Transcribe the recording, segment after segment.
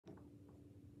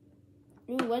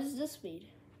Ooh, what does this mean?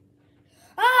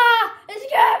 Ah! It's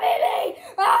grabbing me!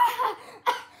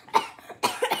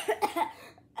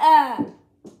 Ah!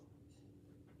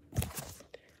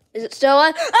 Is it still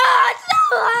on? Ah! It's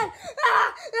still on!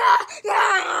 Ah! Ah!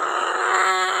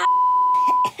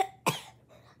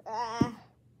 Ah!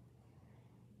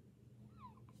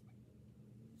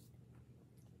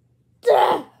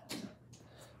 Ah!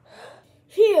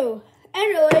 Phew.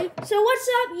 Anyway, so what's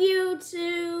up,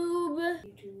 YouTube?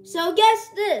 So guess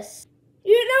this.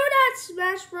 You know that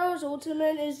Smash Bros.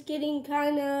 Ultimate is getting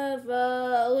kind of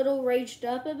a little raged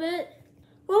up a bit?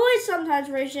 Well, I sometimes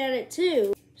rage at it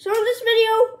too. So in this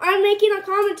video, I'm making a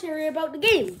commentary about the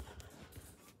game.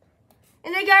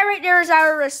 And the guy right there is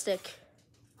Ouristic.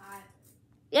 Hi.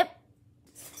 Yep.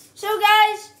 So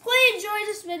guys, please enjoy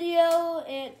this video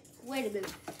and wait a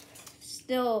minute.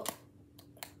 Still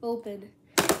open.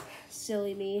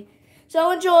 Silly me.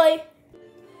 So enjoy.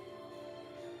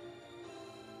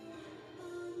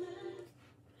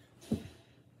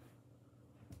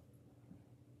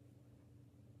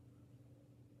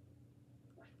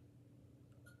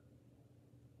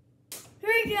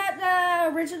 Here you got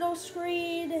the original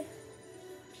screen.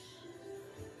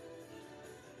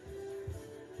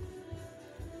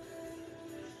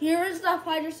 Here is the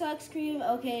Fighter Sock screen.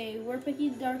 Okay, we're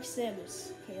picking Dark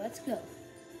Samus. Okay, let's go.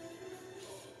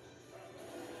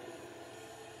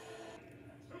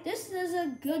 This is a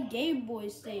good Game Boy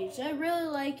stage. I really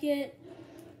like it.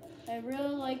 I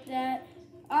really like that.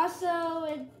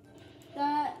 Also,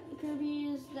 that Kirby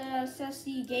is the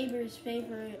Sassy Gamer's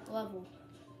favorite level.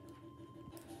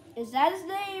 Is that his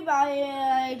name?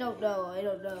 I don't know. I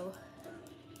don't know.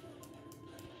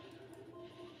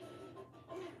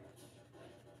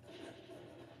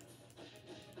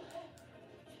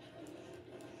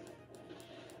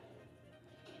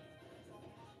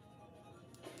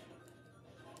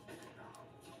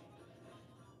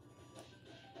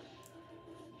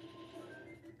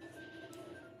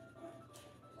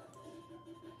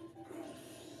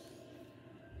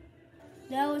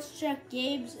 Now let's check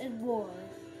games and more.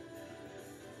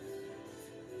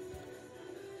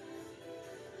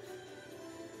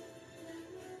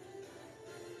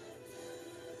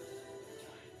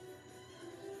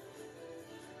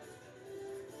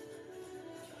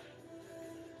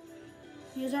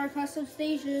 Here's our custom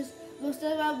stages. Most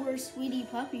of them were Sweetie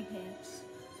Puppy Pants.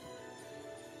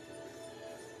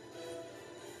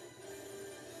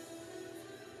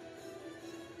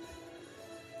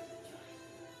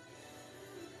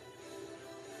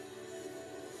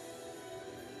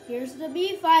 Here's the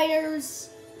Bee Fighters.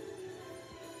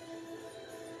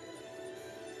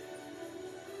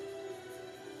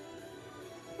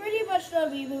 Pretty much the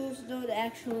Bee moves don't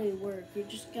actually work. You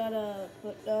just gotta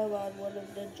put them on one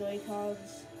of the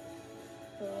Joy-Cons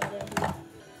or whatever.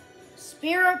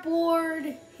 Spirit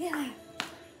Board. Yeah.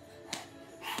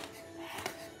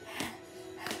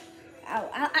 Ow,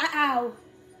 ow, ow, ow.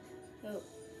 Oh.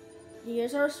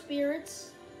 Here's our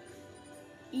spirits.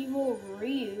 Evil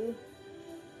Ryu.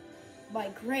 My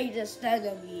greatest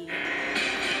enemy.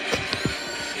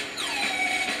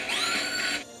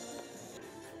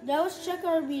 Now let's check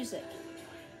our music.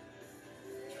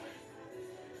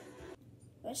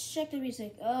 Let's check the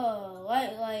music. Oh,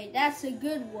 like that's a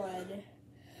good one.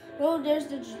 Oh, there's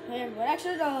the Japan one.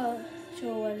 Actually, the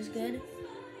show one is good.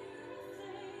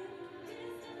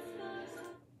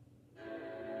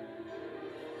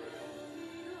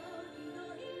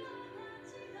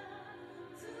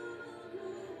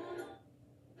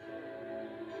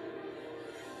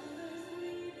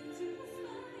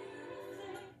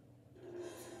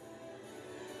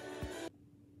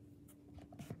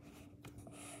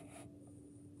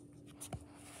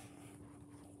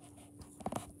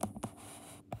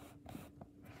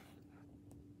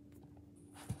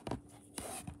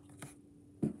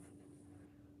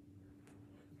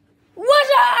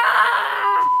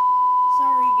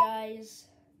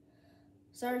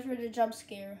 Sorry for the jump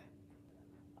scare.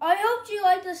 I hope you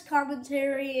liked this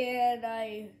commentary, and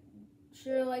I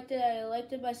sure liked it. I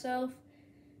liked it myself.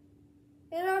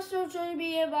 And also join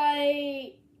me in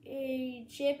my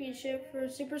championship for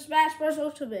Super Smash Bros.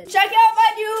 Ultimate. Check out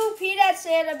my new Peanuts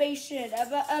animation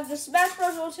of the Smash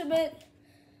Bros. Ultimate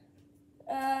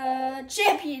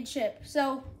championship.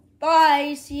 So,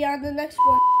 bye. See you on the next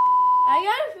one. I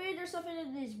gotta figure there's something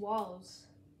in these walls.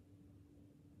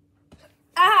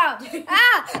 Ow! Ow! Ow!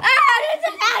 It's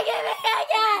attacking me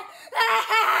again!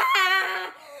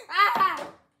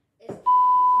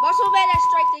 Muscle Man has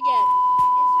striked again.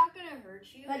 It's not gonna hurt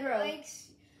you. Pedro.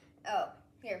 Oh,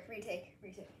 here, retake.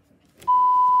 Pedro,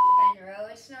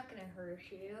 it's not gonna hurt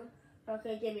you.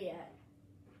 Okay, give me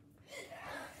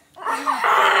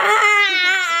that.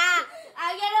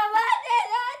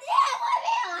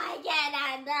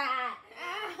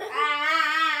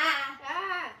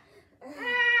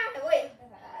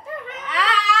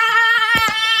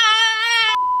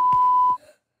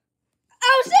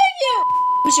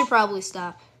 We should probably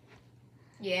stop.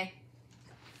 Yeah.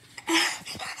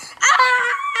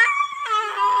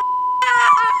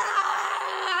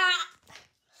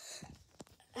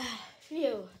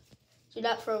 Phew. Do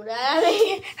not throw that at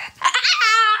me.